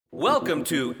Welcome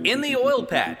to In the Oil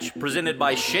Patch, presented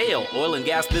by Shale Oil and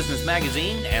Gas Business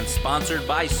Magazine and sponsored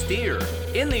by Steer.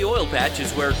 In the Oil Patch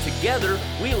is where together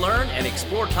we learn and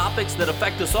explore topics that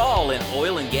affect us all in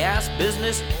oil and gas,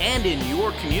 business, and in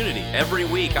your community. Every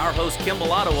week, our host Kim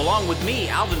Bellotto, along with me,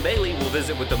 Alvin Bailey, will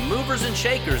visit with the movers and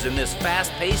shakers in this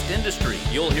fast-paced industry.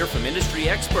 You'll hear from industry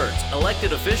experts,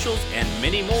 elected officials, and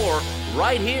many more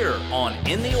right here on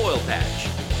In the Oil Patch.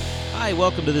 Hi,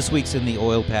 welcome to this week's In the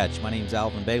Oil Patch. My name's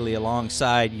Alvin Bailey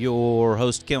alongside your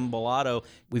host, Kim Bellotto.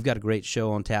 We've got a great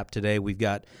show on tap today. We've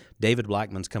got David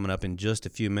Blackman's coming up in just a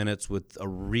few minutes with a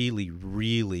really,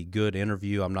 really good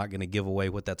interview. I'm not going to give away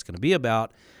what that's going to be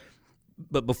about.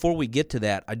 But before we get to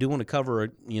that, I do want to cover, a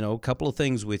couple of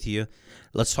things with you.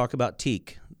 Let's talk about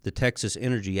TEAC, the Texas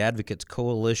Energy Advocates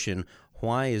Coalition.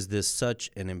 Why is this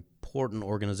such an important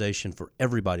organization for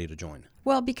everybody to join?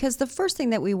 Well, because the first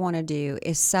thing that we want to do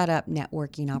is set up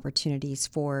networking opportunities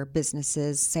for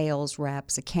businesses, sales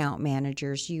reps, account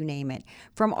managers, you name it,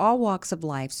 from all walks of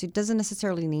life. So it doesn't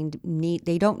necessarily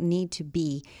they don't need to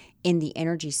be in the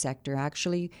energy sector.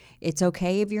 Actually, it's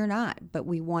okay if you're not, but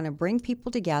we want to bring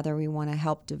people together. We want to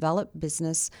help develop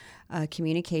business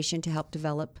communication to help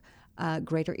develop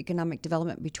greater economic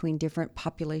development between different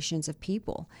populations of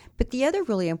people. But the other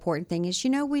really important thing is,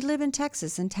 we live in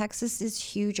Texas, and Texas is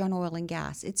huge on oil and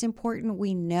gas. It's important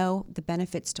we know the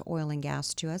benefits to oil and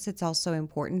gas to us. It's also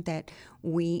important that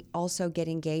we also get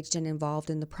engaged and involved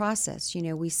in the process.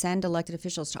 We send elected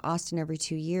officials to Austin every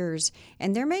 2 years,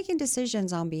 and they're making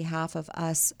decisions on behalf of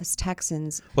us as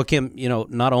Texans. Well, Kim,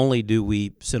 not only do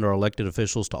we send our elected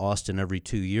officials to Austin every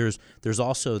 2 years, there's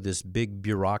also this big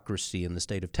bureaucracy in the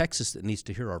state of Texas that needs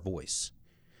to hear our voice.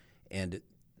 And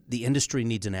the industry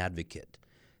needs an advocate.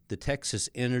 The Texas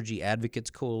Energy Advocates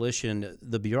Coalition,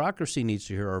 the bureaucracy needs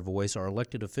to hear our voice, our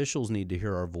elected officials need to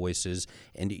hear our voices,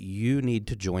 and you need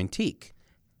to join TEAC.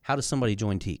 How does somebody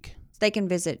join TEAC? They can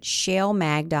visit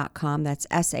shalemag.com, that's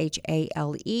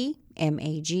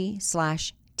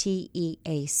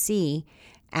SHALEMAG/TEAC,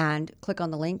 and click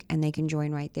on the link, and they can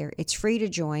join right there. It's free to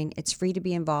join. It's free to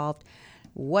be involved.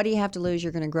 What do you have to lose?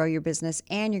 You're going to grow your business,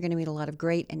 and you're going to meet a lot of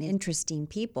great and interesting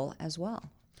people as well.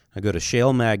 I go to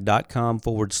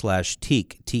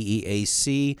shalemag.com/TEAC,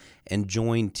 TEAC, and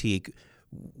join TEAC.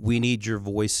 We need your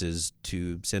voices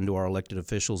to send to our elected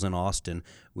officials in Austin.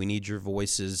 We need your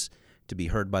voices to be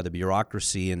heard by the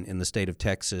bureaucracy in the state of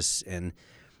Texas. And,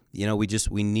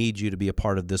 we need you to be a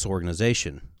part of this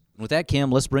organization. With that, Kim,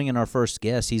 let's bring in our first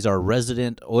guest. He's our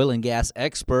resident oil and gas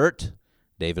expert,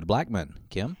 David Blackman.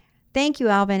 Kim? Thank you,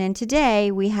 Alvin. And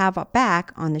today we have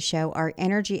back on the show our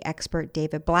energy expert,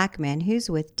 David Blackman, who's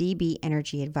with DB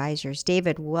Energy Advisors.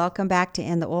 David, welcome back to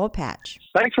In the Oil Patch.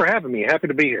 Thanks for having me. Happy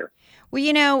to be here.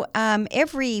 Well,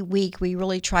 every week we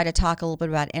really try to talk a little bit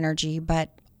about energy,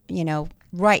 but,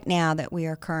 right now that we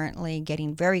are currently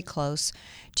getting very close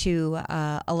to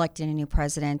electing a new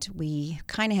president, we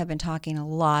kind of have been talking a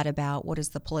lot about what does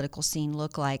the political scene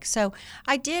look like. So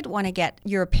I did want to get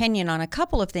your opinion on a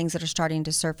couple of things that are starting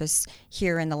to surface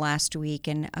here in the last week.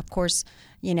 And of course,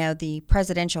 the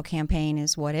presidential campaign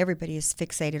is what everybody is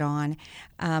fixated on.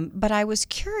 But I was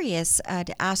curious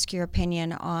to ask your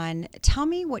opinion on, tell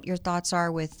me what your thoughts are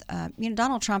with,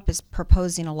 Donald Trump is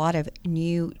proposing a lot of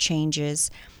new changes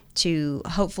to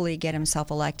hopefully get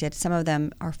himself elected. Some of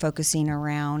them are focusing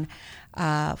around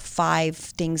 5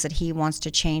 things that he wants to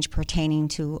change pertaining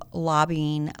to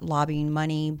lobbying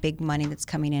money, big money that's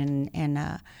coming in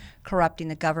and corrupting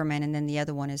the government. And then the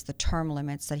other one is the term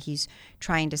limits that he's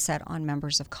trying to set on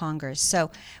members of Congress.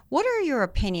 So what are your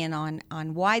opinion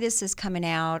on why this is coming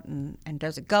out, and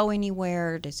does it go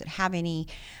anywhere? Does it have any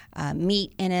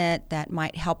meat in it that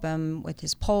might help him with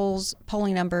his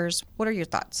polling numbers? What are your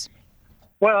thoughts?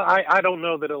 Well, I don't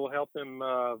know that it will help him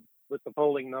with the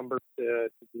polling numbers.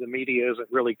 The media isn't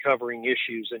really covering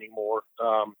issues anymore.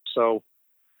 So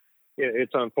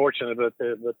it's unfortunate that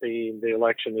the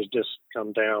election has just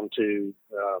come down to,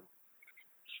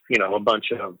 a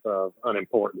bunch of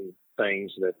unimportant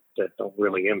things that don't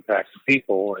really impact the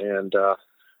people. And so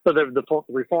the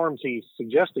reforms he's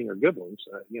suggesting are good ones.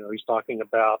 He's talking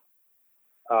about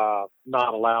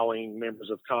not allowing members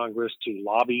of Congress to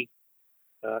lobby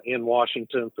in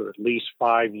Washington for at least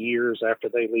 5 years after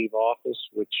they leave office,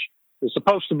 which is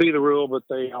supposed to be the rule, but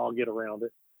they all get around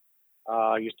it.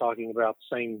 He's talking about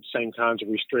the same kinds of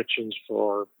restrictions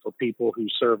for people who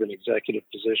serve in executive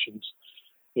positions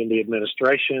in the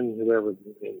administration, whoever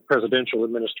in presidential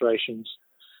administrations,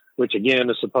 which again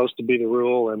is supposed to be the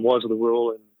rule and was the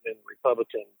rule in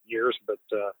Republican years, but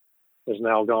has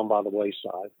now gone by the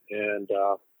wayside. And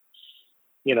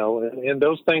and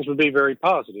those things would be very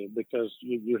positive, because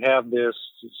you have this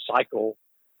cycle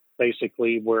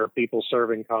basically where people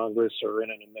serve in Congress or in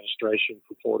an administration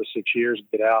for 4 to 6 years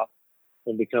get out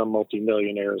and become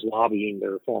multimillionaires lobbying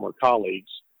their former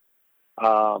colleagues.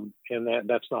 And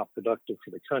that's not productive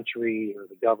for the country or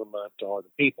the government or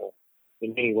the people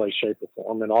in any way, shape, or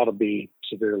form, and ought to be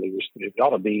severely restricted. It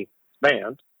ought to be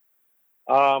banned.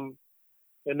 And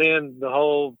then the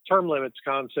whole term limits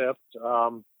concept,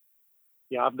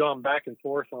 I've gone back and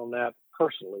forth on that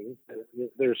personally.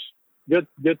 There's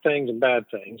good things and bad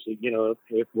things.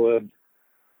 It would,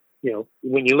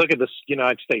 when you look at the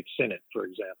United States Senate, for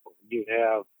example, you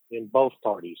have in both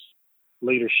parties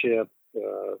leadership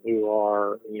who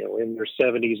are, in their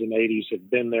 70s and 80s, have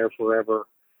been there forever,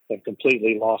 have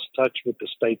completely lost touch with the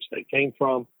states they came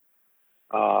from,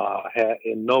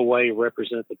 in no way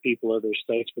represent the people of their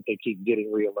states, but they keep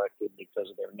getting reelected because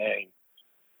of their name.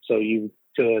 So you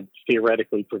could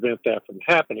theoretically prevent that from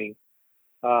happening.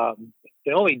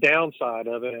 The only downside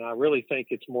of it, and I really think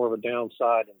it's more of a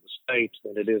downside in the states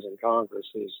than it is in Congress,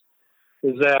 is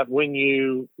that when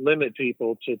you limit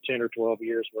people to 10 or 12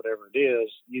 years, whatever it is,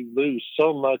 you lose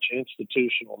so much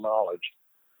institutional knowledge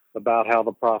about how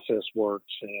the process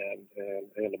works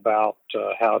and about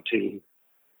how to,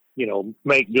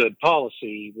 make good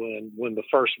policy when the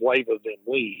first wave of them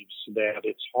leaves, that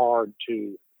it's hard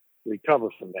to recover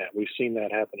from that. We've seen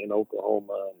that happen in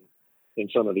Oklahoma and in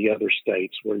some of the other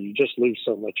states where you just lose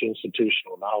so much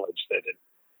institutional knowledge that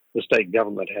the state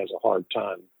government has a hard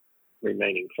time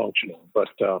remaining functional. But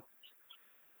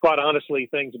quite honestly,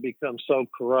 things have become so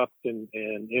corrupt and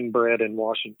inbred in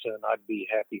Washington, I'd be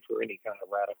happy for any kind of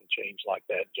radical change like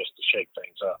that just to shake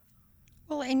things up.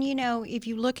 Well, and if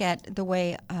you look at the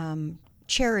way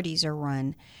charities are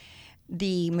run,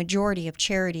 the majority of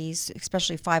charities,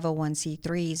 especially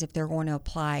 501c3s, if they're going to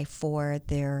apply for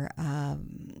their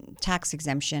tax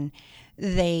exemption,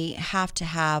 they have to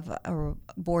have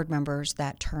board members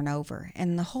that turn over.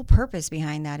 And the whole purpose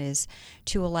behind that is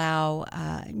to allow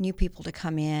new people to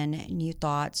come in, new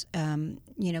thoughts.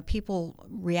 People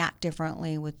react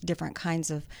differently with different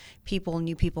kinds of people,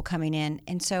 new people coming in.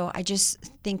 And so I just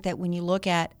think that when you look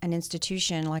at an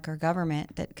institution like our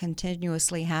government that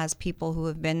continuously has people who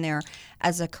have been there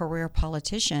as a career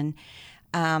politician,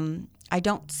 I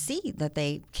don't see that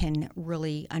they can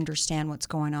really understand what's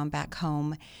going on back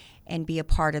home and be a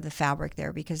part of the fabric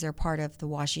there, because they're part of the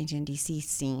Washington, D.C.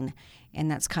 scene,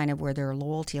 and that's kind of where their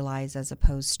loyalty lies as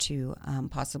opposed to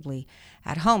possibly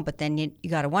at home. But then you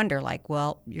got to wonder,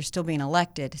 you're still being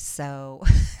elected, so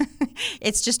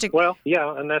it's just Well,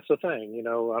 yeah, and that's the thing,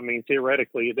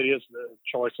 theoretically, it is the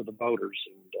choice of the voters,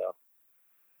 and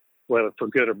whether for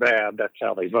good or bad, that's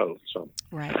how they vote. So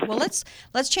right. Well,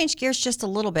 let's change gears just a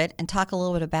little bit and talk a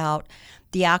little bit about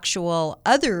the actual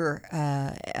other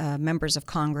members of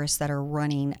Congress that are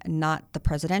running, not the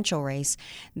presidential race.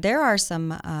 There are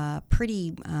some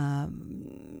pretty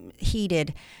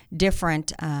heated,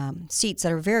 different seats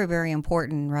that are very, very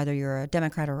important, whether you're a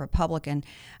Democrat or Republican.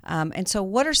 And so,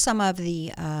 what are some of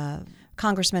the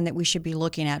congressmen that we should be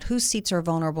looking at? Whose seats are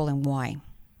vulnerable and why?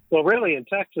 Well, really, in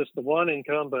Texas, the one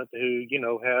incumbent who,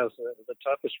 has the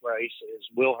toughest race is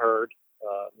Will Hurd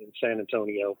in San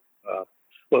Antonio.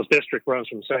 His district runs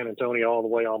from San Antonio all the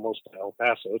way almost to El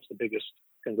Paso. It's the biggest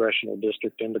congressional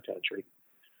district in the country.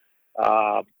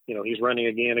 He's running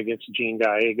again against Gene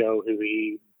Gallego,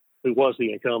 who was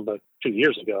the incumbent 2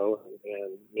 years ago,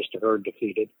 and Mr. Hurd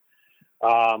defeated.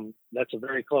 That's a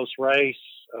very close race.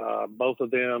 Both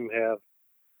of them have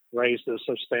raised a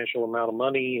substantial amount of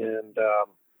money, and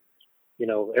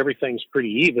everything's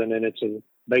pretty even, and it's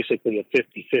basically a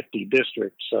 50-50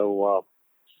 district. So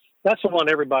that's the one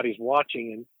everybody's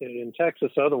watching. In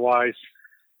Texas, otherwise,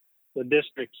 the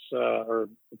districts are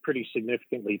pretty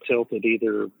significantly tilted,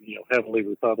 either heavily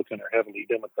Republican or heavily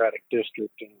Democratic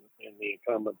district, and the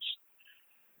incumbents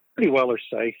pretty well are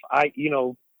safe.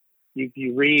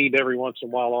 You read every once in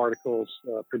a while articles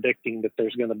predicting that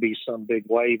there's going to be some big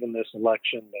wave in this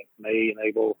election that may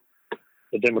enable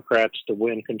the Democrats to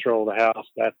win control of the House.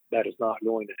 That is not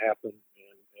going to happen.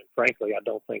 And frankly, I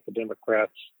don't think the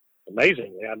Democrats,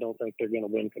 amazingly, I don't think they're going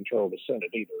to win control of the Senate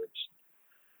either. It's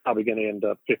probably going to end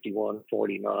up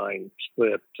 51-49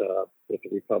 split with the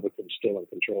Republicans still in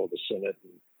control of the Senate.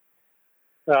 And,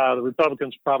 the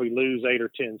Republicans probably lose 8 or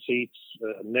 10 seats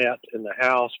net in the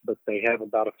House, but they have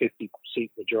about a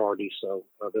 50-seat majority, so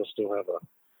they'll still have a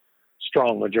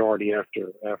strong majority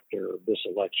after this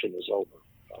election is over.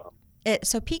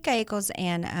 So Pete Gallegos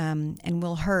and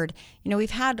Will Hurd, we've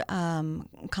had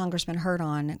Congressman Hurd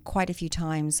on quite a few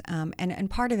times, and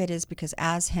part of it is because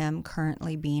as him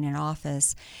currently being in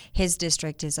office, his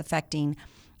district is affecting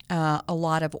a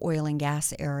lot of oil and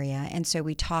gas area. And so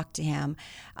we talked to him.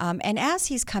 And as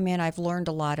he's come in, I've learned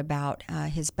a lot about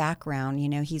his background. You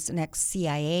know, he's an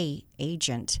ex-CIA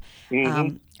agent,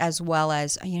 as well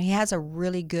as, you know, he has a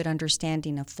really good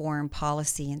understanding of foreign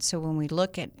policy. And so when we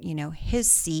look at, you know, his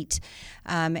seat,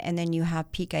 and then you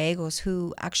have Pete Gallegos,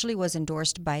 who actually was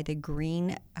endorsed by the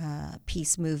Green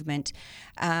Peace movement,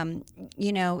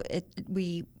 you know,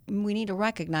 we need to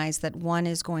recognize that one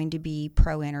is going to be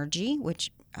pro-energy,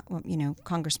 which, you know,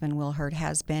 Congressman Will Hurd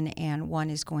has been, and one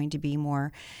is going to be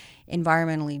more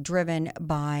environmentally driven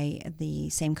by the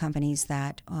same companies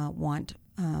that want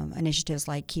initiatives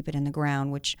like Keep It in the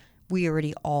Ground, which we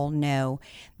already all know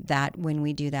that when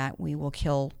we do that, we will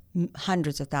kill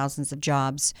hundreds of thousands of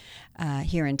jobs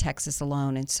here in Texas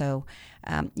alone. And so,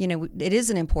 you know, it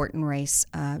is an important race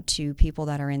to people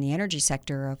that are in the energy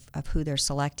sector of who they're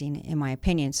selecting, in my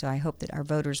opinion. So I hope that our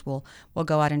voters will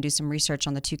go out and do some research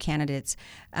on the two candidates,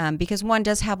 because one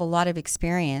does have a lot of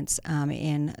experience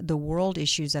in the world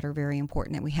issues that are very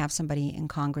important, that we have somebody in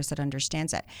Congress that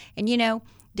understands that. And, you know,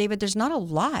 David, there's not a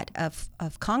lot of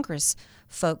Congress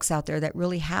folks out there that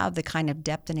really have the kind of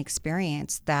depth and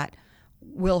experience that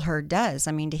Will Hurd does.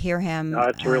 I mean, to hear him...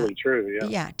 That's really true, yeah.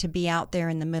 Yeah, to be out there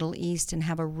in the Middle East and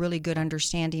have a really good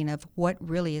understanding of what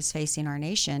really is facing our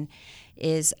nation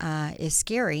is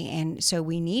scary. And so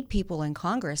we need people in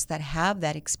Congress that have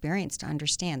that experience to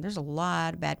understand. There's a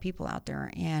lot of bad people out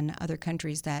there in other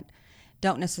countries that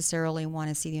don't necessarily want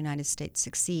to see the United States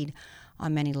succeed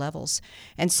on many levels.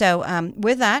 And so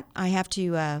with that, I have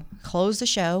to close the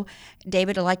show.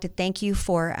 David, I'd like to thank you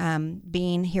for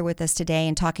being here with us today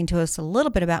and talking to us a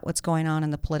little bit about what's going on in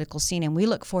the political scene. And we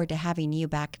look forward to having you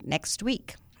back next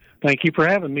week. Thank you for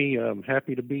having me. I'm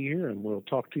happy to be here, and we'll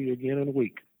talk to you again in a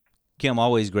week. Kim,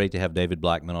 always great to have David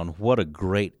Blackman on. What a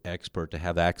great expert to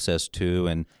have access to.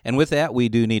 And with that, we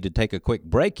do need to take a quick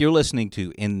break. You're listening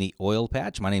to In the Oil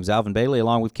Patch. My name's Alvin Bailey,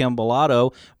 along with Kim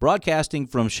Bellotto, broadcasting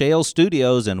from Shale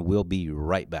Studios, and we'll be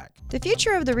right back. The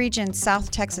Future of the Region South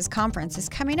Texas Conference is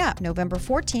coming up November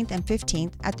 14th and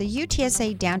 15th at the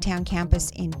UTSA Downtown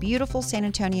Campus in beautiful San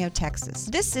Antonio, Texas.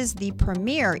 This is the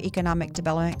premier economic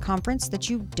development conference that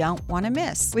you don't want to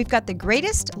miss. We've got the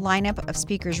greatest lineup of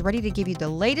speakers ready to give you the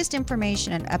latest information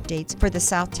and updates for the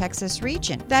South Texas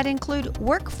region that include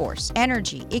workforce,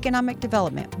 energy, economic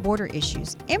development, border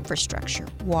issues, infrastructure,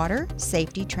 water,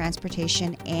 safety,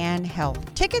 transportation, and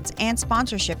health. Tickets and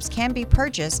sponsorships can be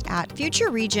purchased at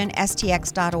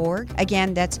futureregionstx.org.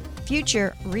 Again, that's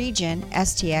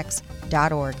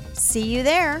futureregionstx.org. See you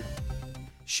there.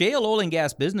 Shale Oil and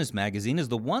Gas Business Magazine is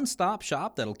the one-stop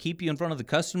shop that'll keep you in front of the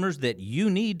customers that you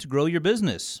need to grow your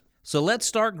business. So let's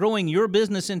start growing your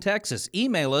business in Texas.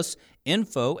 Email us,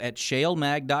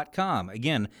 info@shalemag.com.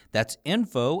 Again, that's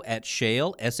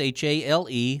info@shale,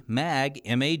 S-H-A-L-E, mag,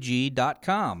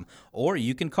 M-A-G.com. Or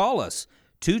you can call us,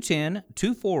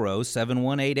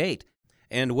 210-240-7188.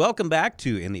 And welcome back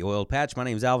to In the Oil Patch. My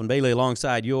name is Alvin Bailey,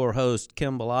 alongside your host,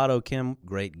 Kim Bellotto. Kim,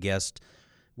 great guest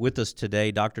with us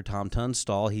today, Dr. Tom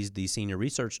Tunstall. He's the Senior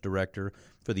Research Director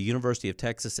for the University of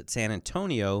Texas at San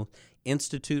Antonio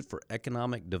Institute for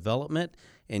Economic Development.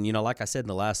 And, you know, like I said in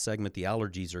the last segment, the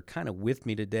allergies are kind of with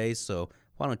me today, so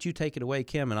why don't you take it away,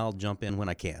 Kim, and I'll jump in when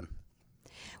I can.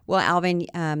 Well, Alvin,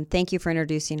 thank you for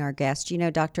introducing our guest. You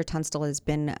know, Dr. Tunstall has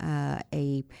been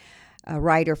a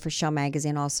writer for Shale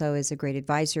Magazine, also is a great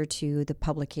advisor to the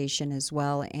publication as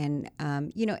well. And,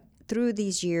 you know, through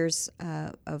these years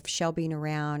of Shale being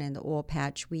around and the oil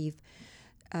patch, we've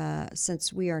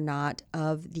since we are not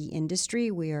of the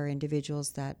industry, we are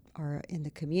individuals that are in the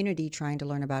community trying to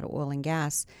learn about oil and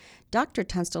gas. Dr.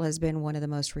 Tunstall has been one of the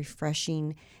most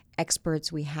refreshing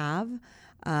experts we have,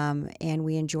 and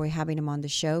we enjoy having him on the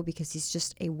show because he's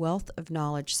just a wealth of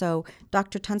knowledge. So,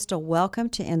 Dr. Tunstall, welcome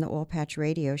to In the Oil Patch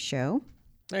Radio Show.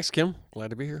 Thanks, Kim. Glad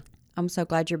to be here. I'm so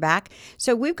glad you're back.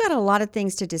 So we've got a lot of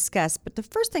things to discuss, but the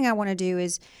first thing I want to do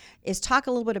is talk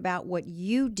a little bit about what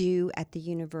you do at the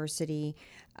university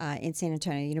in San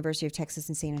Antonio, University of Texas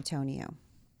in San Antonio.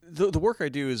 The work I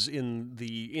do is in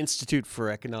the Institute for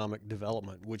Economic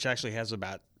Development, which actually has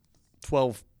about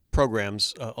 12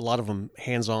 programs, a lot of them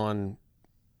hands-on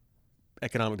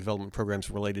economic development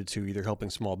programs related to either helping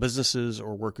small businesses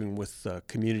or working with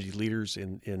community leaders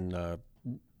in the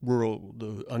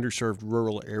underserved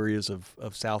rural areas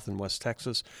of South and West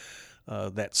Texas.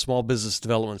 That Small Business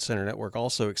Development Center network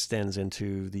also extends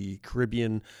into the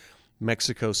Caribbean,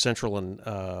 Mexico, Central, and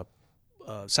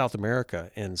South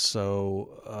America. And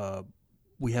so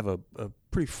we have a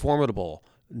pretty formidable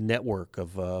network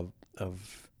of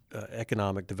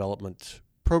economic development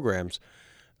programs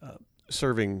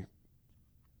serving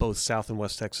both South and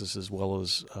West Texas, as well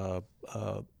as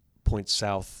points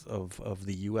south of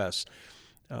the U.S.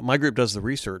 My group does the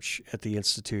research at the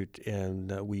Institute, and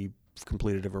we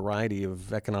completed a variety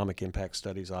of economic impact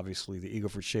studies, obviously the Eagle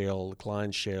Ford Shale, the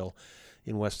Klein Shale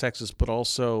in West Texas, but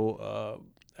also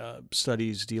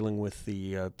studies dealing with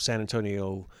the San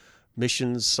Antonio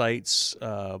missions sites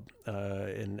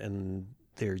and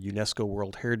their UNESCO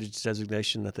World Heritage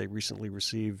designation that they recently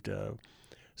received,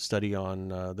 study on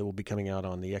that will be coming out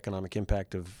on the economic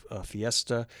impact of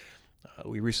Fiesta.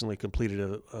 We recently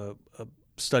completed a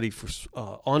study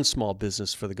on small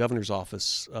business for the governor's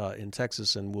office in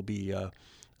Texas, and we'll be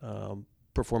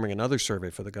performing another survey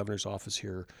for the governor's office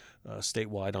here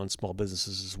statewide on small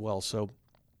businesses as well. So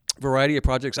variety of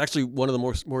projects. Actually, one of the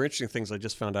more interesting things I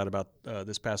just found out about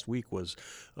this past week was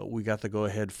we got the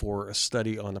go-ahead for a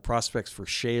study on the prospects for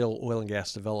shale oil and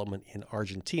gas development in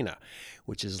Argentina,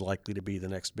 which is likely to be the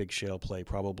next big shale play.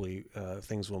 Probably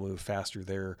things will move faster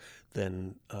there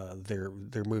than they're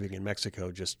moving in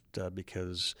Mexico, just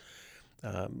because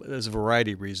there's a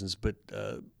variety of reasons, but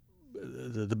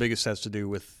the biggest has to do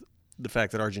with the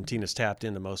fact that Argentina's tapped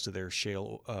into most of their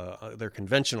shale, their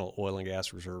conventional oil and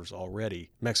gas reserves already.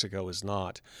 Mexico is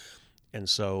not. And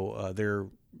so they're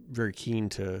very keen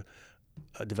to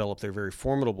develop their very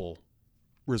formidable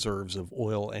reserves of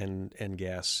oil and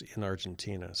gas in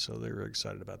Argentina. So they're very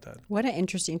excited about that. What an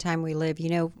interesting time we live.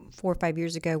 4 or 5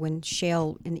 years ago when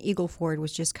shale in Eagle Ford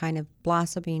was just kind of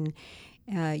blossoming,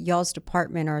 y'all's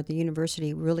department or the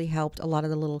university really helped a lot of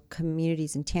the little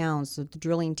communities and towns, so the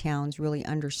drilling towns, really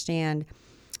understand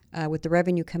with the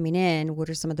revenue coming in, what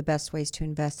are some of the best ways to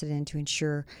invest it in to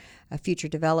ensure future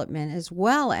development, as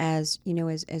well as,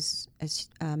 as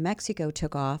Mexico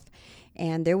took off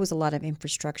and there was a lot of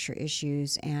infrastructure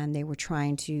issues and they were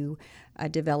trying to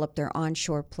develop their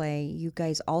onshore play. You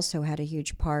guys also had a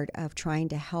huge part of trying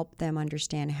to help them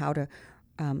understand how to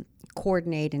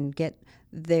coordinate and get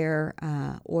their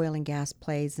oil and gas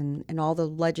plays and all the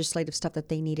legislative stuff that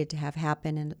they needed to have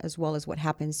happen, and as well as what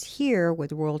happens here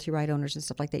with royalty right owners and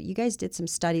stuff like that. You guys did some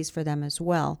studies for them as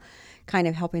well, kind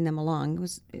of helping them along.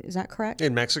 Is that correct?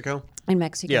 In Mexico? In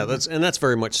Mexico. Yeah, that's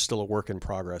very much still a work in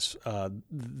progress.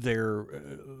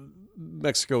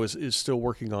 Mexico is still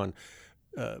working on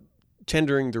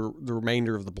tendering the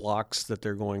remainder of the blocks that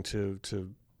they're going to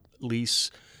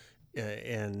lease,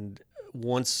 and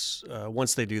once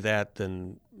they do that,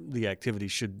 then the activity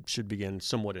should begin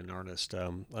somewhat in earnest. I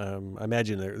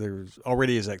imagine there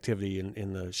already is activity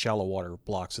in the shallow water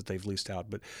blocks that they've leased out,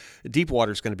 but deep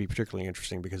water is going to be particularly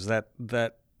interesting because that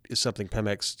is something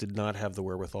Pemex did not have the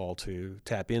wherewithal to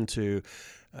tap into.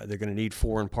 They're going to need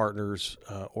foreign partners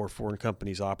or foreign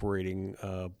companies operating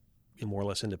more or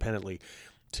less independently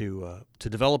to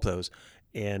develop those,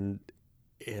 and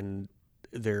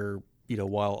they're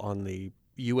while on the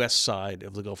U.S. side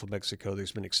of the Gulf of Mexico,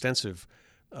 there's been extensive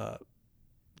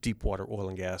deep water oil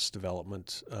and gas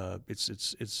development.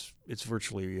 It's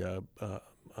virtually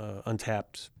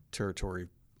untapped territory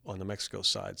on the Mexico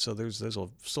side. So there's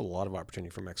still a lot of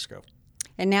opportunity for Mexico.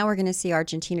 And now we're going to see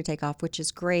Argentina take off, which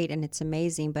is great and it's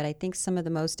amazing. But I think some of the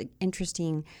most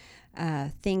interesting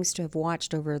things to have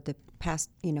watched over the past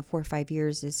 4 or 5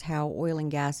 years is how oil and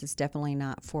gas is definitely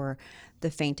not for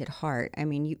the faint at heart. I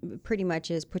mean, you pretty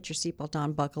much is put your seatbelt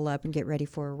on, buckle up, and get ready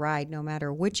for a ride, no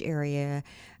matter which area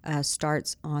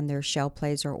starts on their shale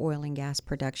plays or oil and gas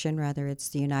production, whether it's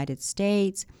the United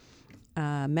States,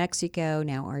 Mexico,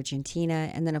 now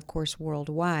Argentina, and then, of course,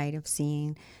 worldwide, of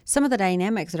seeing some of the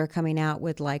dynamics that are coming out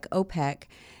with, like, OPEC,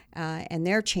 and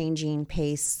they're changing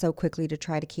pace so quickly to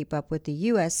try to keep up with the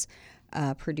U.S.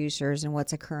 Producers and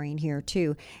what's occurring here,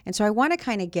 too. And so I want to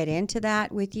kind of get into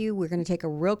that with you. We're going to take a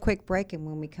real quick break, and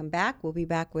when we come back, we'll be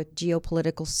back with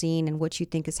geopolitical scene and what you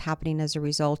think is happening as a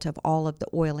result of all of the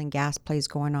oil and gas plays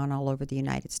going on all over the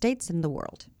United States and the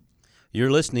world.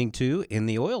 You're listening to In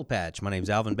the Oil Patch. My name's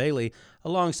Alvin Bailey,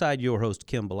 alongside your host,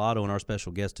 Kim Bellotto, and our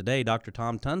special guest today, Dr.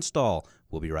 Tom Tunstall.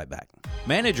 We'll be right back.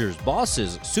 Managers,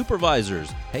 bosses, supervisors.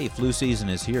 Hey, flu season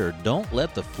is here. Don't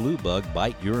let the flu bug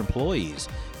bite your employees.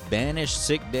 Banish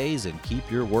sick days and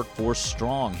keep your workforce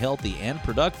strong, healthy, and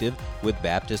productive with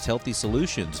Baptist Healthy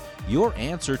Solutions, your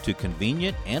answer to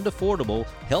convenient and affordable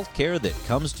health care that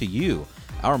comes to you.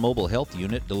 Our mobile health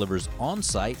unit delivers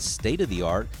on-site,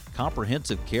 state-of-the-art,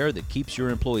 comprehensive care that keeps your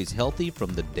employees healthy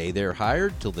from the day they're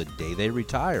hired till the day they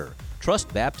retire.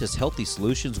 Trust Baptist Healthy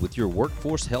Solutions with your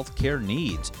workforce health care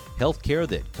needs. Health care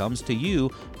that comes to you.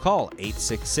 Call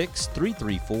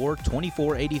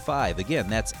 866-334-2485. Again,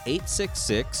 that's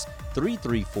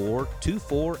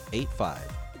 866-334-2485.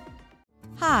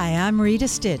 Hi, I'm Rita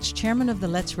Stitch, Chairman of the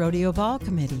Let's Rodeo Ball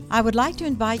Committee. I would like to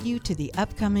invite you to the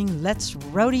upcoming Let's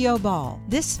Rodeo Ball.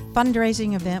 This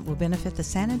fundraising event will benefit the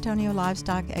San Antonio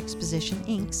Livestock Exposition,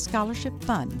 Inc. Scholarship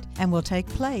Fund and will take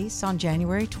place on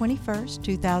January 21st,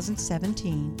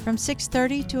 2017 from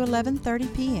 6:30 to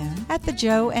 11:30 p.m. at the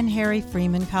Joe and Harry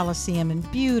Freeman Coliseum in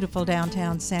beautiful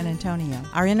downtown San Antonio.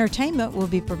 Our entertainment will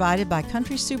be provided by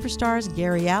country superstars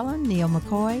Gary Allan, Neil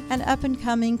McCoy, and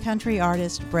up-and-coming country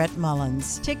artist Brett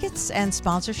Mullins. Tickets and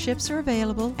sponsorships are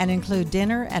available and include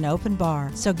dinner and open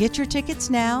bar. So get your tickets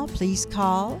now. Please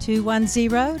call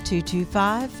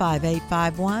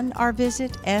 210-225-5851 or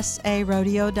visit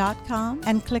sarodeo.com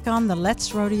and click on the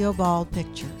Let's Rodeo Ball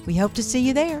picture. We hope to see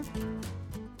you there.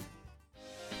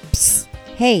 Psst.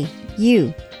 Hey,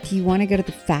 you. Do you want to go to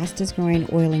the fastest growing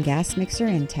oil and gas mixer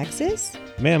in Texas?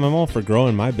 Ma'am, I'm all for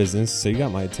growing my business, so you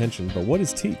got my attention, but what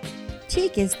is TEAC?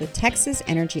 TEAC is the Texas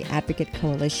Energy Advocate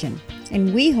Coalition,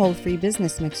 and we hold free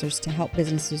business mixers to help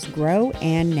businesses grow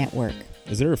and network.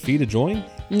 Is there a fee to join?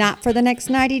 Not for the next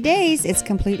 90 days. It's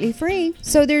completely free.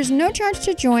 So there's no charge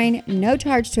to join, no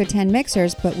charge to attend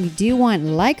mixers, but we do want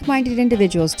like-minded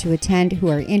individuals to attend who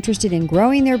are interested in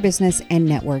growing their business and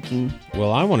networking.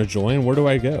 Well, I want to join. Where do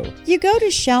I go? You go to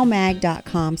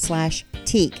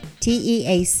shellmag.com/TEAC,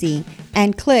 TEAC,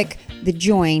 and click the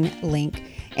join link.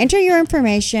 Enter your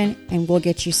information and we'll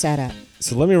get you set up.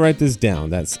 So let me write this down.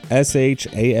 That's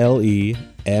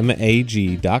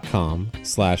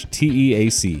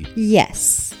SHALEMAG.com/TEAC.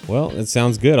 Yes. Well, it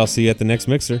sounds good. I'll see you at the next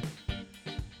mixer.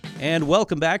 And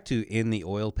welcome back to In the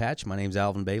Oil Patch. My name's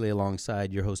Alvin Bailey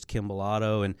alongside your host Kim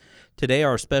Bellotto. And today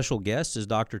our special guest is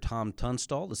Dr. Tom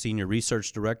Tunstall, the Senior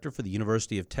Research Director for the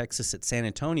University of Texas at San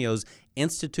Antonio's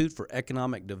Institute for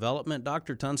Economic Development.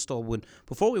 Dr. Tunstall,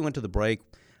 before we went to the break,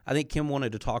 I think Kim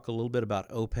wanted to talk a little bit about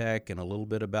OPEC and a little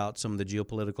bit about some of the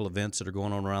geopolitical events that are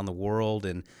going on around the world.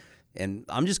 And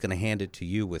I'm just going to hand it to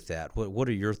you with that. What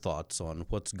are your thoughts on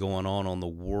what's going on the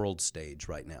world stage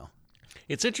right now?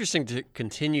 It's interesting to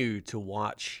continue to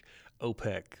watch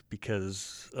OPEC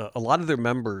because a lot of their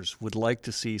members would like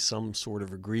to see some sort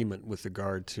of agreement with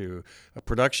regard to a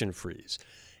production freeze.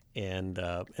 And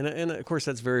of course,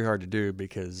 that's very hard to do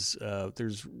because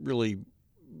there's really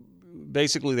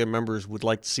basically their members would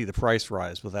like to see the price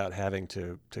rise without having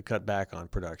to cut back on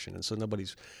production. And so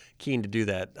nobody's keen to do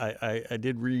that. I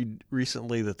did read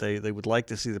recently that they would like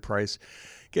to see the price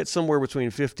get somewhere between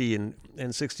 $50 and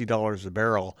 $60 a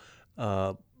barrel.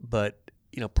 But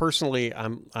personally,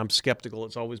 I'm skeptical.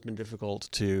 It's always been difficult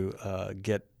to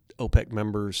get OPEC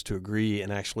members to agree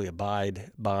and actually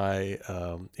abide by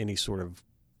any sort of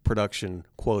production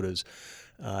quotas.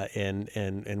 And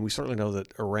we certainly know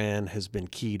that Iran has been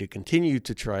key to continue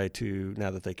to try to, now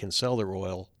that they can sell their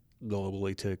oil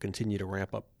globally, to continue to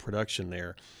ramp up production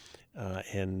there.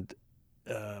 And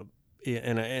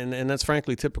that's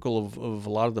frankly typical of a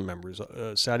lot of the members.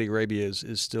 Saudi Arabia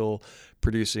is still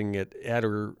producing at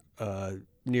or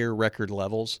near record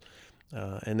levels,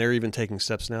 and they're even taking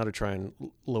steps now to try and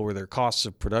lower their costs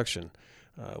of production,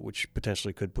 which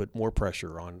potentially could put more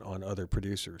pressure on other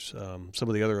producers. Some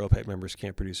of the other OPEC members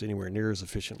can't produce anywhere near as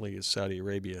efficiently as Saudi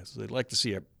Arabia, so they'd like to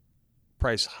see a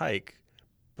price hike,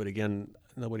 but again,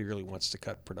 nobody really wants to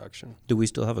cut production. Do we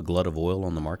still have a glut of oil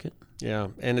on the market? Yeah,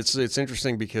 and it's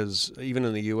interesting because even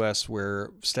in the U.S.,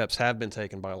 where steps have been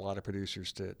taken by a lot of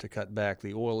producers to cut back,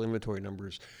 the oil inventory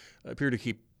numbers appear to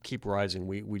keep rising.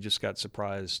 We just got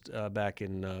surprised back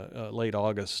in late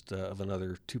August of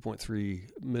another 2.3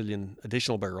 million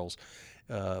additional barrels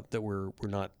that were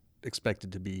not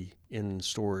expected to be in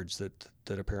storage that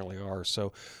apparently are.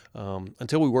 So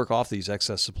until we work off these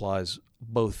excess supplies,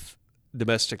 both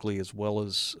domestically as well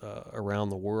as around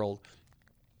the world,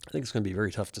 I think it's going to be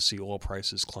very tough to see oil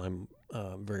prices climb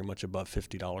very much above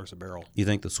 $50 a barrel. You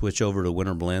think the switch over to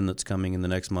winter blend that's coming in the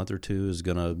next month or two is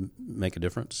going to make a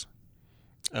difference?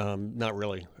 Not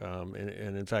really.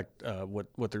 And in fact,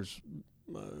 what there's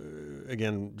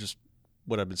again, just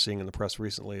what I've been seeing in the press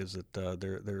recently is that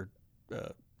they're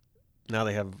now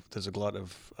there's a glut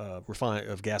of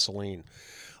gasoline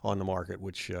on the market,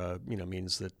 which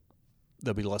means that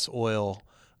there'll be less oil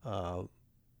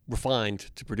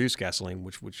refined to produce gasoline,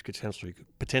 which potentially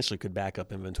could back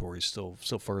up inventories still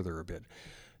further a bit.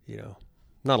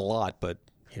 Not a lot, but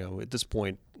at this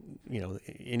point,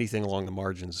 anything along the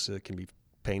margins can be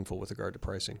painful with regard to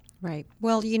pricing. Right.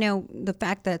 Well, the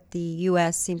fact that the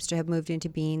U.S. seems to have moved into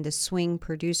being the swing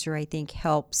producer, I think,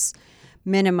 helps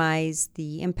minimize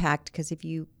the impact, because if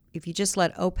you just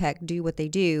let OPEC do what they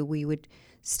do, we would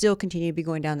still continue to be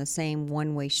going down the same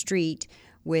one-way street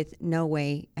with no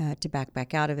way to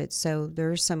back out of it. So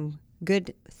there's some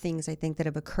good things, I think, that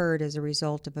have occurred as a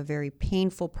result of a very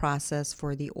painful process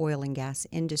for the oil and gas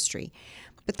industry.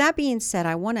 But that being said,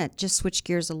 I want to just switch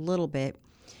gears a little bit,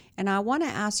 and I want to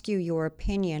ask you your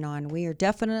opinion on, we are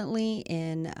definitely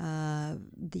in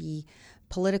the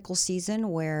political season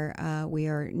where we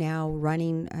are now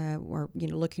running or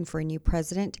looking for a new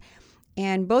president,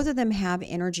 and both of them have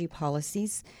energy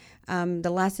policies.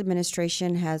 The last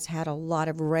administration has had a lot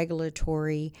of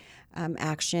regulatory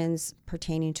actions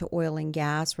pertaining to oil and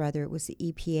gas, whether it was the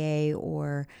EPA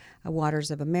or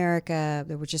Waters of America.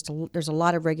 There's a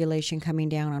lot of regulation coming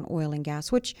down on oil and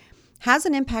gas, which has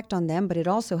an impact on them, but it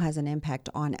also has an impact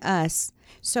on us.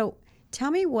 So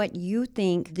tell me what you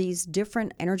think these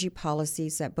different energy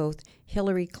policies that both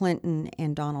Hillary Clinton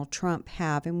and Donald Trump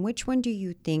have, and which one do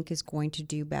you think is going to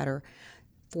do better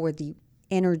for the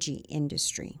energy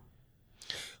industry?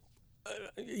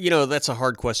 That's a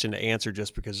hard question to answer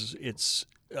just because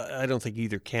I don't think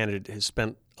either candidate has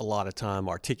spent a lot of time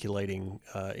articulating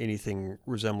anything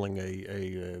resembling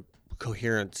a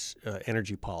coherent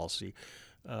energy policy.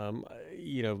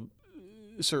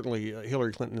 Certainly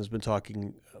Hillary Clinton has been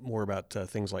talking more about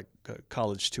things like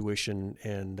college tuition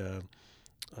and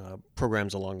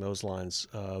programs along those lines.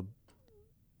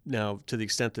 Now, to the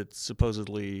extent that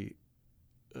supposedly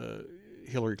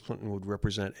Hillary Clinton would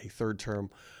represent a third term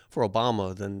for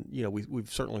Obama, then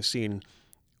we've certainly seen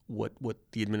what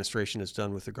the administration has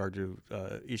done with regard to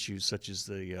issues such as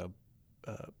the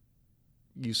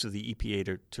use of the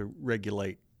EPA to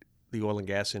regulate the oil and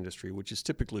gas industry, which has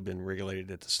typically been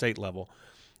regulated at the state level,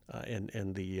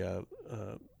 and the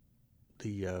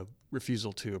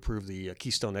refusal to approve the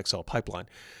Keystone XL pipeline.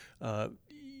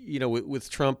 With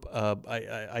Trump,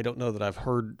 I don't know that I've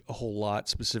heard a whole lot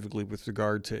specifically with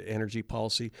regard to energy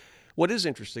policy. What is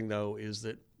interesting, though, is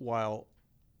that while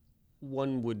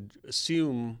one would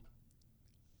assume,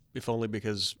 if only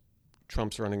because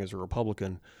Trump's running as a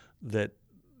Republican, that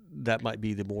might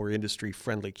be the more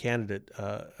industry-friendly candidate,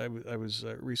 I was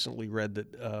recently read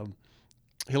that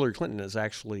Hillary Clinton has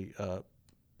actually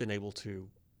been able to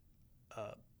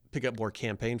pick up more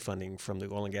campaign funding from the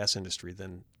oil and gas industry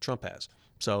than Trump has.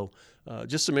 So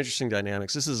just some interesting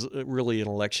dynamics. This is really an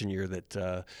election year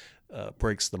that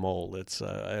breaks the mold.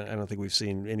 I don't think we've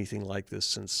seen anything like this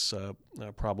since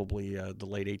probably the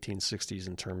late 1860s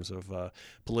in terms of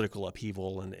political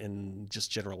upheaval and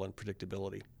just general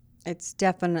unpredictability. It's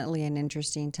definitely an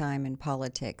interesting time in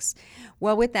politics.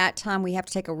 Well, with that, Tom, we have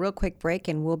to take a real quick break,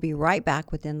 and we'll be right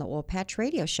back within the Oil Patch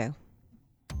Radio Show.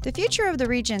 The Future of the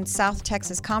Region South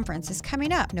Texas Conference is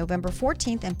coming up November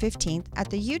 14th and 15th at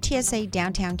the UTSA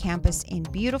Downtown Campus in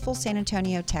beautiful San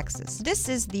Antonio, Texas. This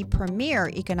is the premier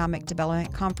economic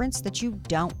development conference that you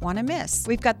don't want to miss.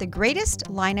 We've got the greatest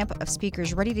lineup of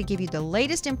speakers ready to give you the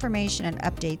latest information and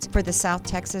updates for the South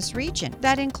Texas region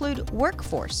that include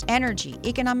workforce, energy,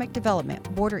 economic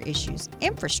development, border issues,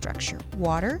 infrastructure,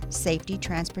 water, safety,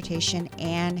 transportation,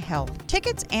 and health.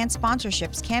 Tickets and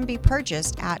sponsorships can be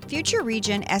purchased at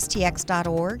FutureRegionSTX.org.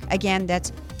 Again,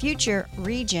 that's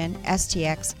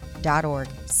FutureRegionSTX.org.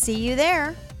 See you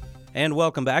there. And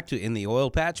welcome back to In the Oil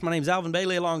Patch. My name is Alvin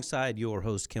Bailey, alongside your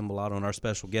host, Kim Bellotto, and our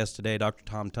special guest today, Dr.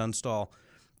 Tom Tunstall.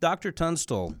 Dr.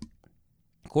 Tunstall,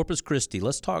 Corpus Christi,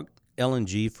 let's talk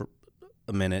LNG for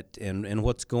a minute and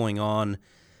what's going on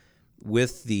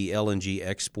with the LNG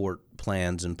export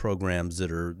plans and programs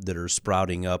that are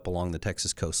sprouting up along the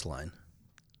Texas coastline.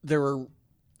 There are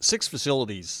 6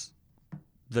 facilities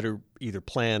that are either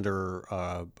planned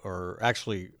or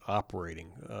actually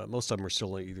operating. Most of them are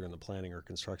still either in the planning or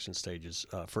construction stages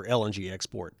for LNG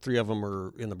export. 3 of them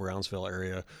are in the Brownsville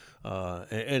area,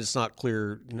 and it's not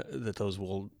clear that those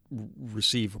will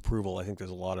receive approval. I think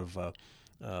there's a lot of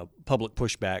public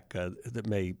pushback that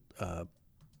may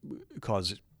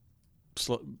cause,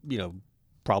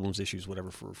 problems, issues,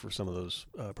 whatever, for some of those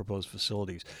proposed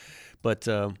facilities. But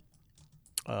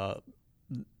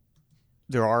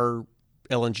there are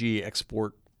LNG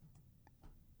export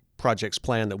projects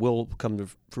planned that will come to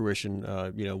fruition.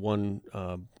 One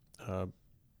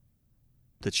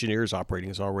that Cheniere is operating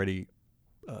has already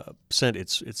sent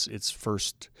its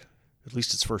first, at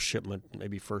least its first shipment,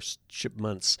 maybe first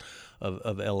shipments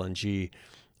of LNG.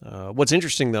 What's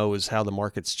interesting, though, is how the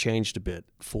market's changed a bit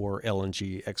for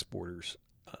LNG exporters.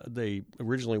 They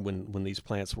originally, when these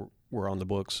plants were on the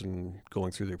books and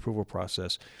going through the approval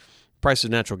process, price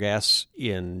of natural gas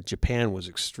in Japan was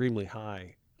extremely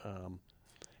high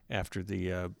after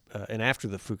the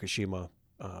Fukushima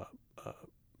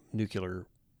nuclear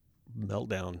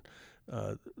meltdown.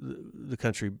 The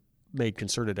country made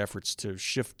concerted efforts to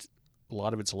shift a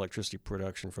lot of its electricity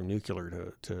production from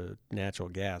nuclear to natural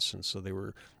gas, and so they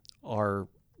were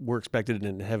expected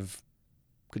and have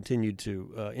continued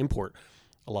to import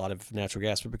a lot of natural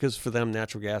gas, but because for them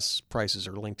natural gas prices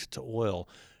are linked to oil,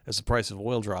 as the price of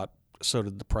oil dropped, so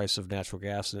did the price of natural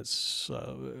gas. And it's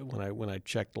when I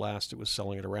checked last, it was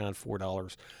selling at around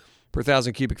 $4 per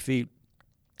 1,000 cubic feet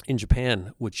in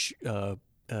Japan, which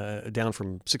down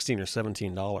from $16 or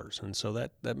 $17, and so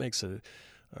that makes a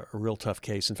real tough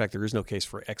case. In fact, there is no case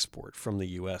for export from the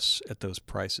U.S. at those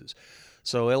prices.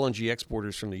 So LNG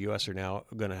exporters from the U.S. are now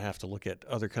going to have to look at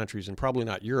other countries, and probably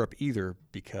not Europe either,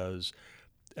 because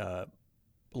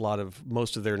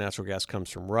most of their natural gas comes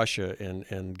from Russia,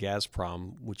 and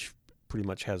Gazprom, which pretty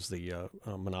much has the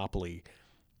monopoly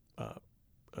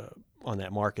on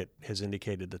that market, has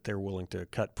indicated that they're willing to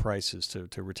cut prices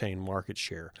to retain market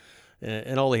share.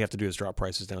 And all they have to do is drop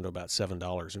prices down to about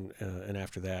 $7. And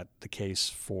after that, the case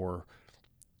for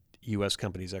U.S.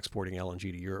 companies exporting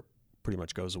LNG to Europe pretty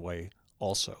much goes away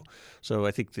also. So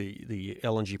I think the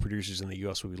LNG producers in the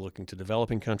U.S. will be looking to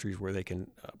developing countries where they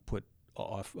can put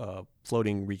off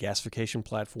floating regasification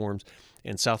platforms,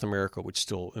 and South America, which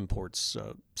still imports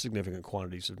significant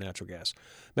quantities of natural gas.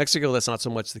 Mexico, that's not so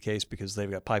much the case because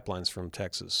they've got pipelines from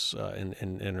Texas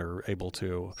and are able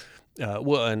to,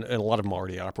 and a lot of them are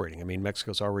already operating. I mean,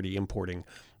 Mexico's already importing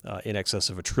in excess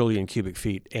of 1 trillion cubic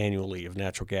feet annually of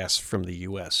natural gas from the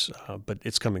U.S., but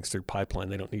it's coming through pipeline.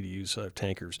 They don't need to use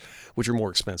tankers, which are more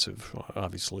expensive,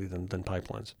 obviously, than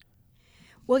pipelines.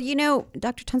 Well,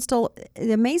 Dr. Tunstall,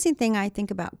 the amazing thing I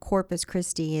think about Corpus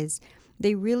Christi is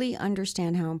they really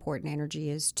understand how important energy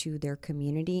is to their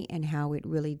community and how it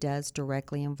really does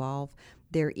directly involve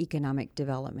their economic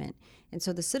development. And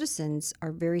so the citizens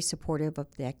are very supportive of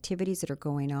the activities that are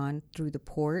going on through the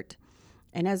port.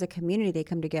 And as a community, they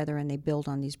come together and they build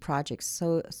on these projects.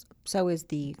 So is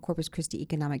the Corpus Christi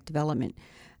Economic Development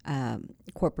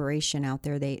Corporation out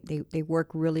there. They work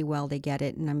really well. They get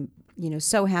it. And I'm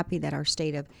so happy that our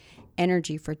state of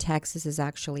energy for Texas is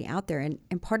actually out there.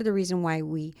 And part of the reason why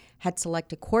we had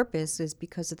selected Corpus is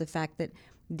because of the fact that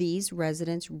these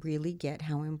residents really get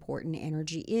how important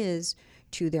energy is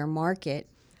to their market.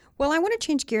 Well, I want to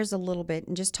change gears a little bit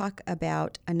and just talk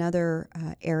about another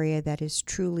area that is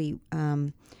truly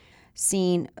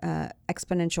seeing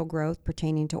exponential growth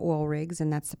pertaining to oil rigs,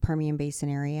 and that's the Permian Basin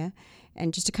area.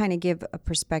 And just to kind of give a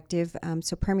perspective,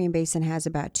 so Permian Basin has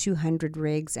about 200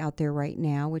 rigs out there right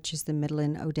now, which is the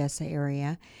Midland, Odessa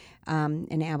area,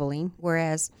 and Abilene,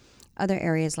 whereas other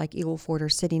areas like Eagle Ford are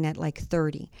sitting at like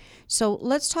 30. So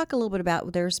let's talk a little bit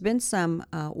about, there's been some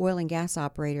oil and gas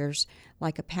operators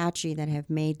like Apache that have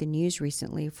made the news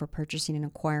recently for purchasing and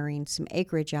acquiring some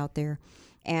acreage out there.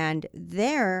 And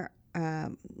they're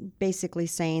basically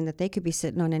saying that they could be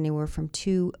sitting on anywhere from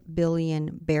 2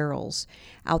 billion barrels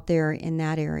out there in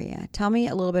that area. Tell me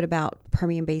a little bit about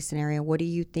Permian Basin area. What do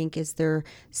you think is their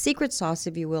secret sauce,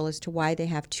 if you will, as to why they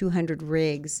have 200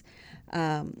 rigs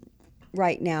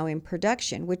right now in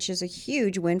production, which is a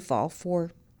huge windfall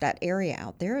for that area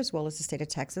out there, as well as the state of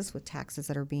Texas with taxes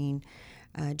that are being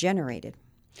generated.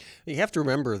 You have to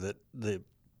remember that the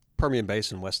Permian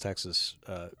Basin, West Texas,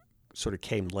 sort of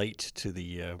came late to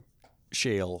the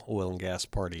shale oil and gas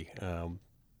party.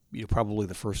 Probably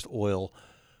the first oil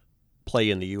play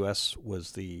in the U.S.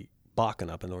 was the Bakken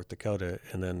up in North Dakota,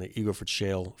 and then the Eagle Ford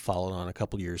Shale followed on a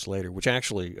couple years later, which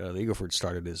actually the Eagle Ford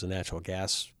started as a natural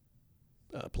gas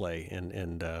play,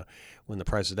 and when the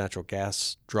price of natural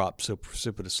gas dropped so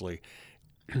precipitously,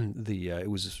 it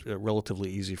was relatively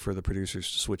easy for the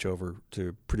producers to switch over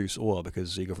to produce oil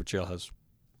because Eagle Ford Shale has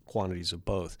quantities of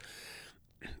both.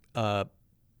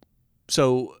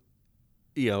 So,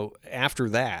 after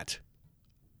that,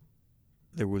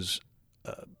 there was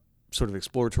sort of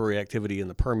exploratory activity in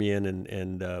the Permian,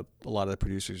 and a lot of the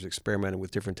producers experimented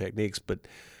with different techniques. But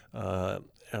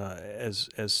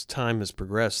as time has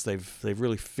progressed, they've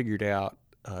really figured out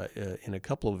in a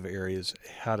couple of areas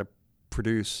how to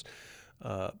produce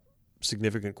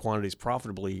significant quantities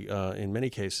profitably. In many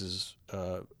cases,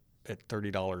 at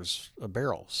 $30 a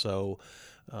barrel. So,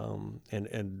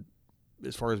 and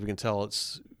as far as we can tell,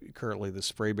 it's currently the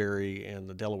Sprayberry and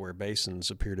the Delaware basins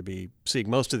appear to be seeing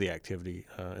most of the activity,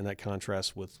 and that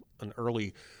contrasts with an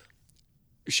early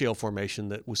shale formation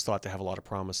that was thought to have a lot of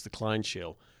promise, the Cline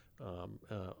Shale.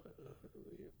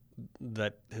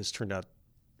 That has turned out,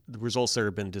 the results there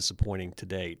have been disappointing to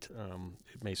date.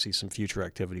 It may see some future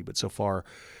activity, but so far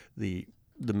the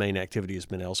main activity has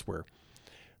been elsewhere.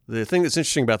 The thing that's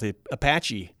interesting about the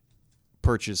Apache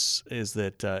purchase is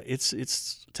that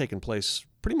it's taken place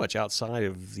pretty much outside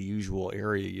of the usual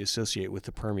area you associate with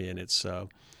the Permian. It's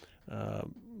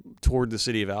toward the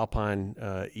city of Alpine,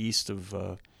 east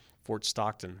of Fort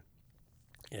Stockton,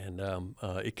 and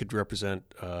it could represent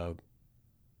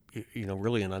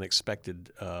really an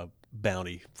unexpected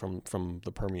bounty from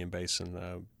the Permian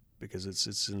Basin because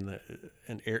it's in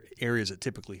areas that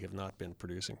typically have not been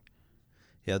producing.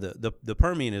 Yeah, the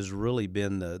Permian has really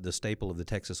been the staple of the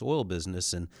Texas oil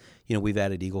business, and we've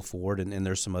added Eagle Ford, and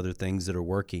there's some other things that are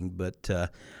working. But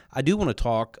I do want to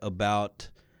talk about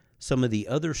some of the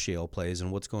other shale plays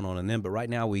and what's going on in them. But right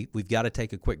now we've got to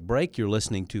take a quick break. You're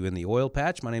listening to In the Oil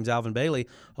Patch. My name's Alvin Bailey,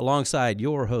 alongside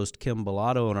your host Kim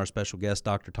Bellotto and our special guest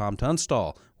Dr. Tom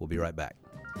Tunstall. We'll be right back.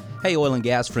 Hey, oil and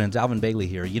gas friends, Alvin Bailey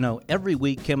here. Every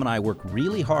week Kim and I work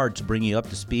really hard to bring you up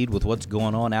to speed with what's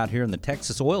going on out here in the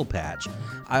Texas oil patch.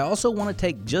 I also want to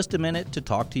take just a minute to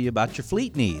talk to you about your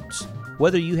fleet needs.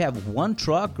 Whether you have one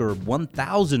truck or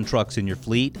 1,000 trucks in your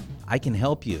fleet, I can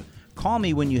help you. Call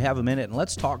me when you have a minute and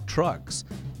let's talk trucks.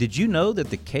 Did you know that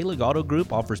the Kalig Auto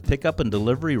Group offers pickup and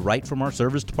delivery right from our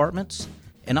service departments?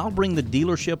 And I'll bring the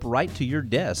dealership right to your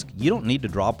desk. You don't need to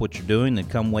drop what you're doing and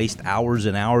come waste hours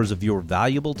and hours of your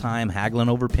valuable time haggling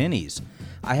over pennies.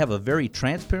 I have a very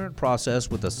transparent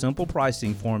process with a simple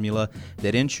pricing formula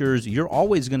that ensures you're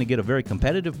always going to get a very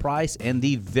competitive price and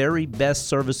the very best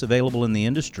service available in the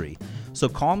industry. So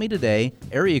call me today,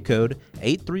 area code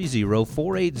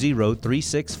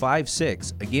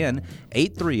 830-480-3656. Again,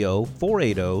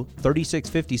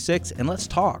 830-480-3656, and let's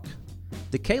talk.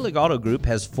 The Kalig Auto Group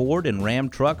has Ford and Ram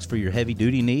trucks for your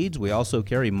heavy-duty needs. We also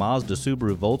carry Mazda,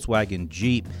 Subaru, Volkswagen,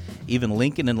 Jeep, even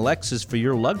Lincoln and Lexus for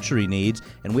your luxury needs,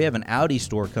 and we have an Audi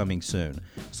store coming soon.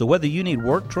 So whether you need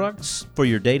work trucks for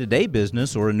your day-to-day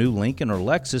business or a new Lincoln or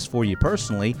Lexus for you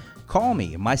personally, call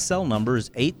me. My cell number is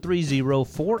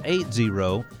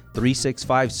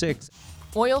 830-480-3656.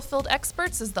 Oilfield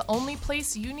Experts is the only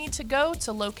place you need to go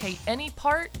to locate any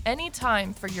part,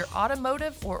 anytime for your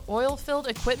automotive or oilfield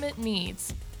equipment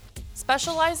needs.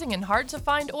 Specializing in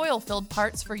hard-to-find oilfield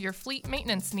parts for your fleet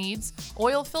maintenance needs,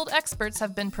 Oilfield Experts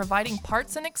have been providing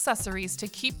parts and accessories to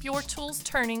keep your tools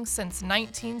turning since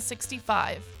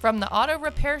 1965. From the auto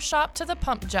repair shop to the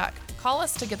pump jack, call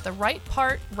us to get the right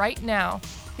part right now.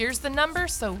 Here's the number,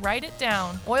 so write it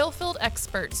down. Oilfield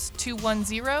Experts,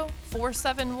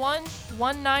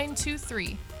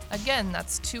 210-471-1923. Again,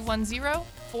 that's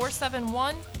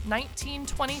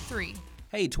 210-471-1923.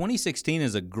 Hey, 2016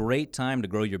 is a great time to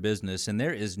grow your business, and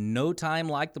there is no time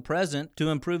like the present to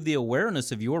improve the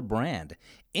awareness of your brand.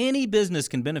 Any business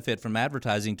can benefit from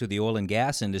advertising to the oil and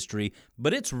gas industry,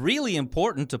 but it's really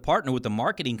important to partner with a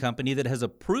marketing company that has a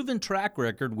proven track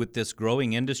record with this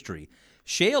growing industry.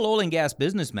 Shale Oil and Gas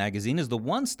Business Magazine is the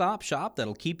one-stop shop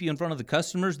that'll keep you in front of the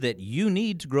customers that you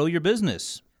need to grow your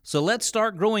business. So let's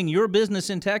start growing your business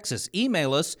in Texas.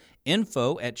 Email us,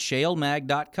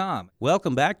 info@shalemag.com.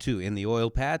 Welcome back to In the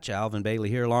Oil Patch. Alvin Bailey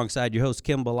here alongside your host,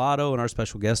 Kim Bellotto, and our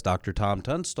special guest, Dr. Tom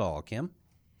Tunstall. Kim?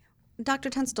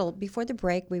 Dr. Tunstall, before the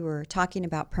break, we were talking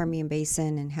about Permian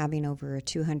Basin and having over a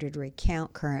 200 rig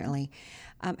count currently.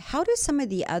 How do some of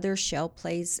the other shale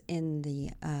plays in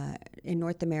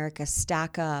North America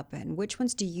stack up, and which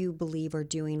ones do you believe are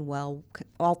doing well,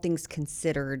 all things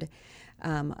considered,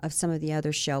 of some of the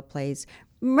other shale plays,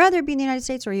 whether it be in the United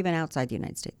States or even outside the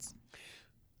United States?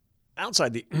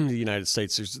 Outside the United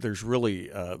States, there's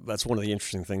really that's one of the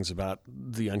interesting things about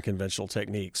the unconventional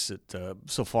techniques that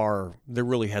so far there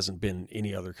really hasn't been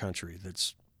any other country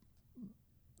that's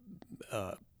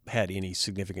had any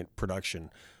significant production.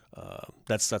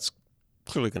 That's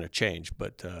clearly going to change,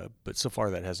 but so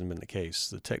far that hasn't been the case.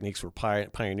 The techniques were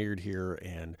pioneered here,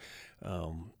 and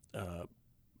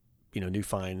new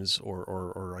finds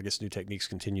or I guess new techniques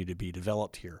continue to be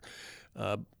developed here.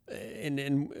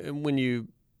 And when you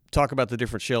talk about the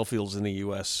different shale fields in the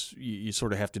U.S., you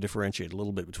sort of have to differentiate a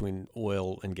little bit between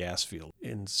oil and gas field.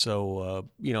 And so,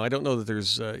 I don't know that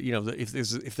there's,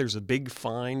 if there's a big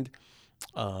find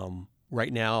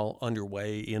right now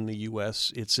underway in the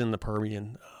U.S., it's in the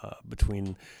Permian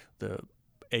between the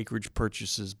acreage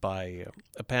purchases by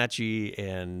Apache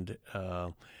and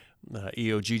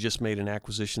EOG just made an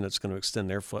acquisition that's going to extend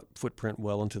their footprint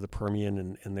well into the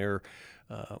Permian, and they're,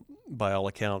 by all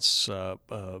accounts,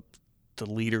 the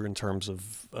leader in terms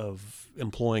of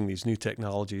employing these new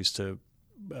technologies to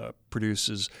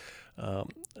produce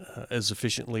as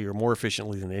efficiently or more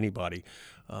efficiently than anybody.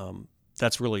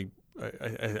 That's really,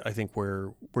 I think,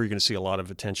 where you're going to see a lot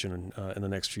of attention in the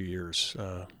next few years,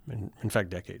 in fact,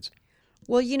 decades.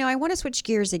 Well, I want to switch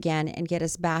gears again and get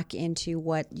us back into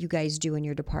what you guys do in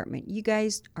your department. You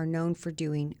guys are known for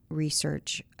doing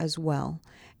research as well,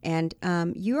 and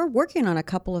you are working on a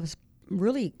couple of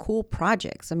really cool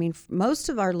projects. I mean, most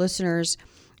of our listeners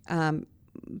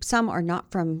some are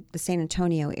not from the San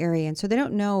Antonio area, and so they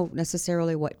don't know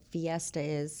necessarily what Fiesta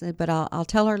is. But I'll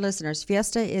tell our listeners,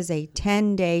 Fiesta is a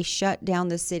 10-day shut down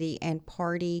the city and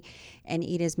party and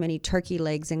eat as many turkey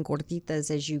legs and gorditas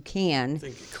as you can. I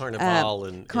think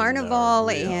Carnival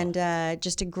and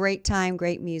just a great time,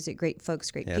 great music, great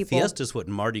folks, great people. Fiesta's what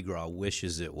Mardi Gras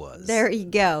wishes it was. There you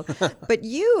go. But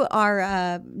you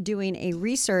are doing a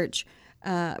research.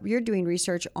 You're doing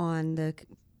research on the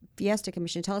Fiesta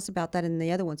Commission. Tell us about that and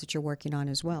the other ones that you're working on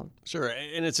as well. Sure,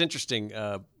 and it's interesting,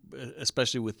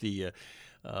 especially with the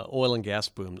oil and gas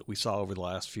boom that we saw over the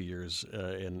last few years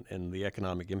and the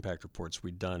economic impact reports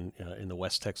we've done in the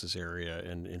West Texas area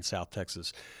and in South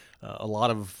Texas. A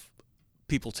lot of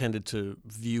people tended to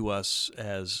view us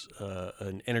as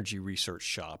an energy research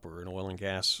shop or an oil and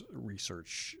gas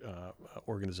research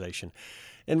organization.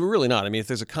 And we're really not. I mean, if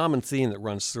there's a common theme that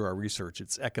runs through our research,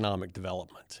 it's economic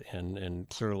development. And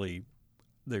clearly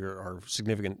there are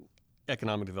significant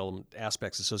economic development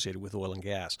aspects associated with oil and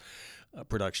gas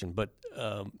production. But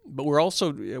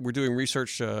we're doing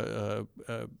research,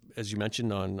 as you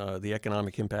mentioned, on the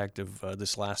economic impact of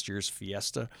this last year's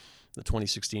Fiesta, the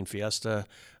 2016 Fiesta.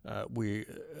 We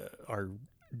are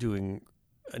doing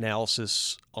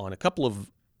analysis on a couple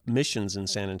of missions in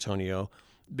San Antonio,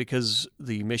 because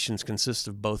the missions consist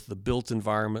of both the built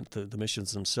environment, the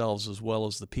missions themselves, as well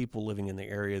as the people living in the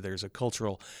area. There's a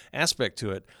cultural aspect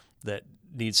to it that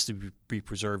needs to be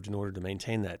preserved in order to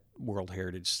maintain that World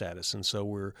Heritage status. And so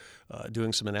we're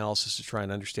doing some analysis to try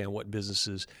and understand what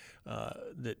businesses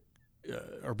that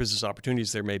or business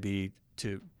opportunities there may be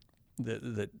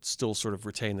that still sort of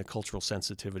retain the cultural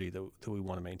sensitivity that we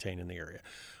want to maintain in the area.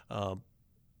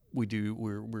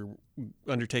 We're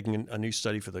undertaking a new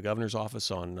study for the governor's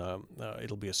office on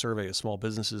it'll be a survey of small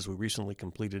businesses. We recently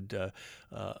completed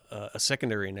a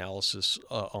secondary analysis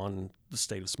on the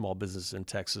state of small business in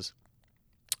Texas.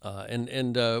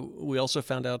 And we also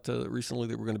found out recently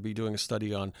that we're going to be doing a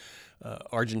study on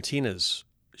Argentina's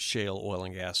shale oil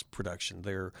and gas production.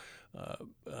 They're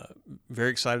very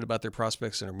excited about their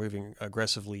prospects and are moving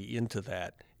aggressively into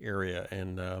that area,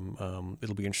 and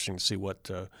it'll be interesting to see what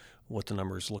the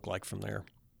numbers look like from there.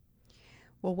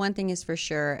 Well, one thing is for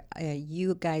sure,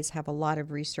 you guys have a lot of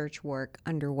research work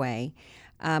underway.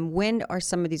 When are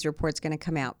some of these reports going to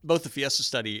come out? Both the Fiesta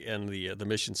study and the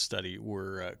mission study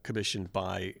were commissioned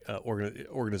by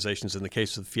organizations. In the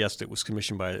case of the Fiesta, it was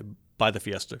commissioned by the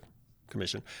Fiesta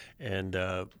Commission, and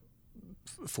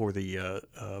for the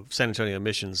San Antonio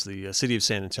missions, the city of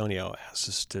San Antonio asked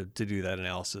us to do that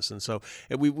analysis, and so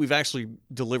we've actually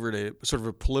delivered a sort of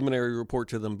a preliminary report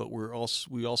to them. But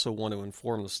we also want to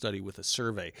inform the study with a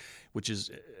survey, which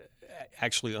is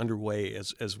actually underway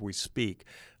as we speak.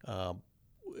 I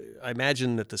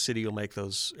imagine that the city will make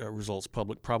those results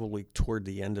public probably toward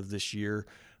the end of this year,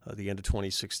 the end of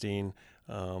 2016.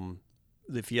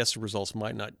 The Fiesta results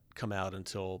might not come out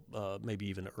until maybe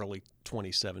even early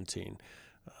 2017.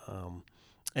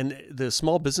 And the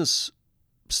small business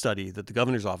study that the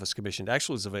governor's office commissioned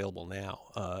actually is available now,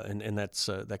 and that's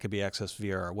that could be accessed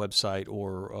via our website,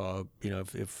 or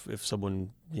if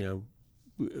someone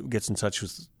gets in touch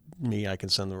with me, I can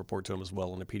send the report to them as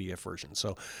well in a PDF version.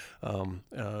 So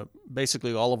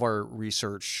basically, all of our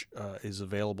research is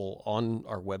available on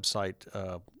our website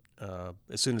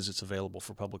as soon as it's available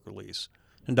for public release.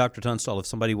 And Dr. Tunstall, if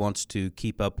somebody wants to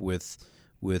keep up with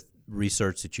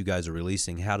research that you guys are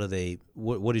releasing, how do they?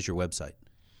 What is your website?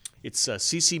 It's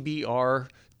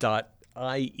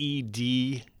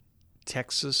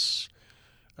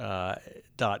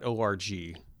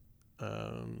ccbr.iedtexas.org.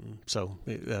 So I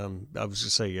was going to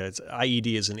say it's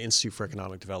IED is an Institute for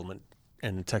Economic Development,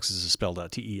 and Texas is spelled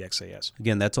out TEXAS.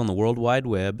 Again, that's on the World Wide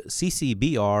Web,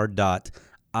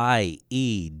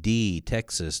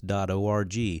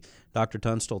 ccbr.iedtexas.org. Dr.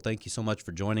 Tunstall, thank you so much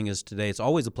for joining us today. It's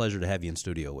always a pleasure to have you in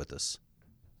studio with us.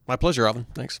 My pleasure, Alvin.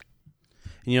 Thanks.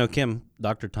 And Kim,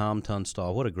 Dr. Tom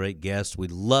Tunstall, what a great guest. We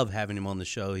love having him on the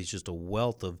show. He's just a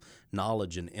wealth of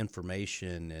knowledge and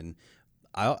information, and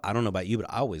I don't know about you, but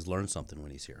I always learn something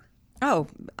when he's here. Oh,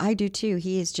 I do too.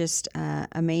 He is just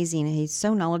amazing. He's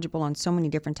so knowledgeable on so many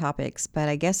different topics, but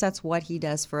I guess that's what he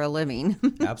does for a living.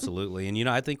 Absolutely. And,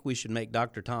 I think we should make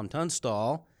Dr. Tom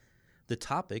Tunstall the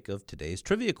topic of today's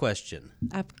trivia question.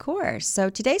 Of course. So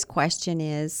today's question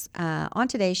is, on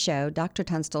today's show, Dr.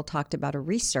 Tunstall talked about a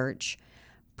research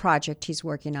project he's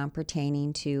working on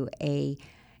pertaining to a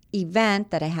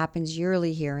event that happens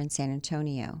yearly here in San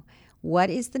Antonio. What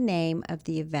is the name of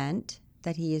the event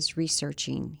that he is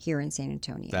researching here in San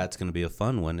Antonio? That's going to be a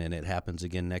fun one, and it happens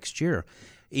again next year.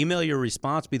 Email your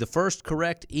response. Be the first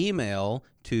correct email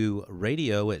to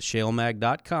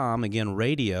radio@shalemag.com. Again,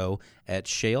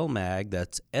 radio@shalemag.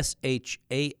 That's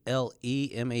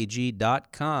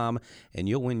SHALEMAG.com. And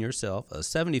you'll win yourself a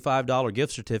 $75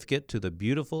 gift certificate to the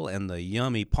beautiful and the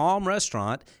yummy Palm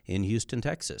Restaurant in Houston,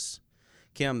 Texas.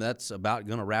 Kim, that's about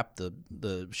going to wrap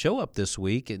the show up this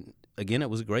week. And again, it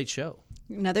was a great show.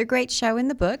 Another great show in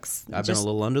the books. I've been a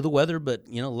little under the weather, but,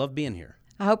 love being here.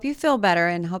 I hope you feel better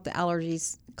and hope the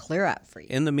allergies clear up for you.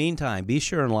 In the meantime, be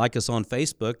sure and like us on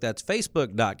Facebook. That's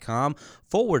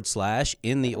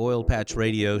facebook.com/In the Oil Patch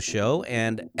Radio Show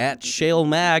and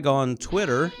 @ShaleMag on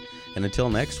Twitter. And until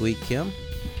next week, Kim,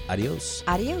 adios.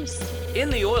 Adios. In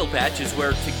the Oil Patch is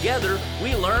where together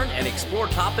we learn and explore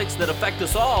topics that affect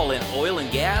us all in oil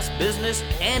and gas, business,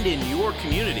 and in your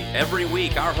community. Every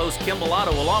week, our host Kim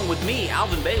Bellotto, along with me,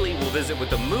 Alvin Bailey, will visit with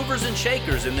the movers and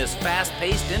shakers in this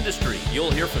fast-paced industry.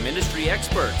 You'll hear from industry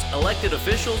experts, elected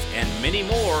officials, and many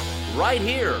more right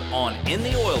here on In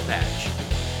the Oil Patch.